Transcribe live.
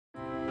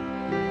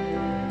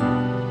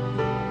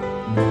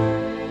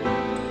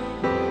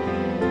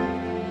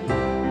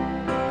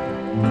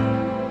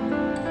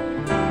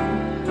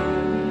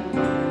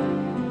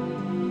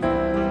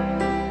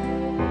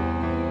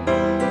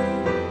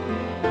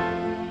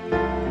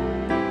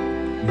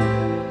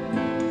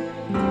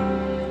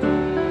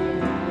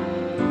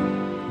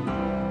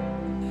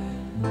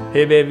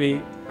Hey baby,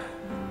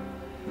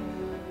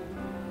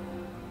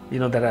 you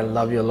know that I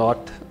love you a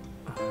lot,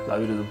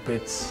 love you to the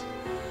bits.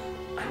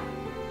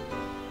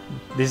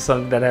 This is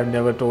something that I've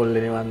never told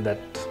anyone, that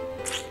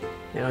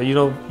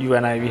you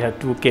and I, we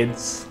have 2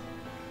 kids,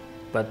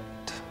 but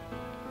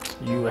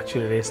you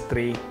actually raised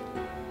 3,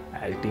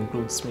 and it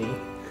includes me.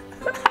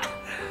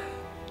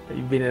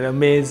 You've been an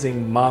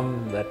amazing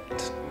mom that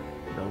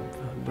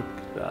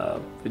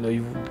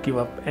you would give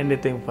up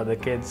anything for the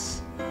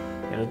kids.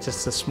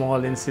 Just a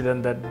small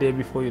incident that day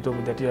before, you told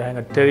me that you're having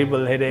a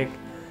terrible headache,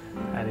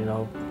 and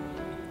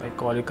I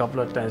called you a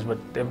couple of times, but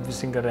every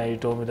single time you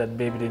told me that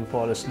baby didn't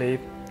fall asleep.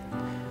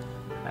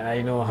 And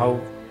I know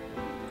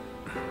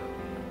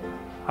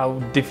how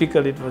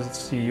difficult it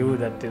was to you,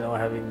 that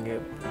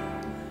having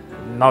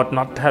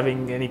not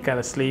having any kind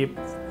of sleep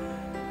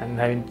and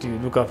having to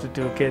look after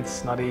 2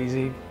 kids, not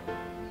easy.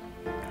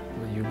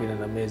 You've been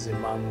an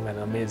amazing mom, an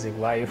amazing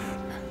wife.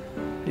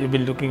 You've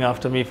been looking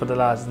after me for the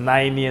last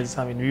 9 years.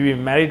 I mean, we've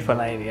been married for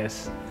 9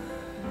 years,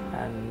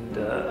 and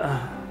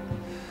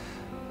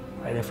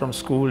I think from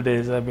school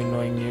days I've been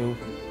knowing you.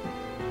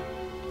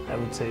 I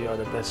would say you're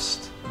the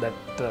best that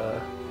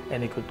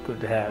any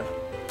could have.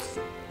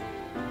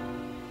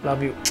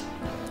 Love you.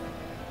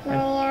 My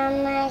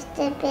Amma is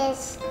the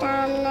best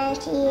and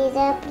she is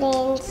a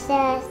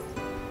princess.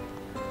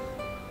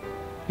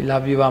 We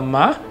love you,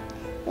 Amma.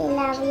 We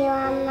love you,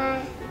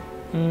 Amma.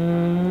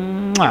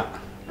 Mwah.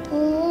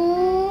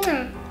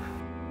 Mwah.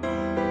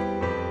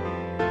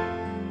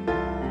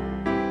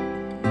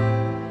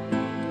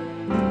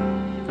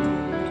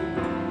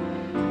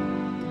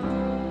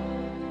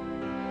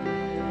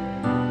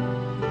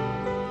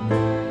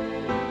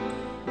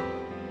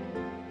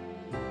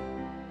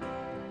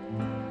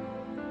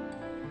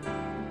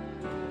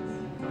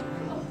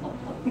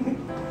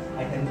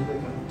 I can do it.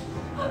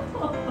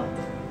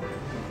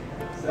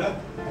 Sir,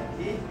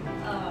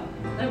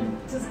 I'm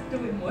just too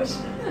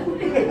emotional.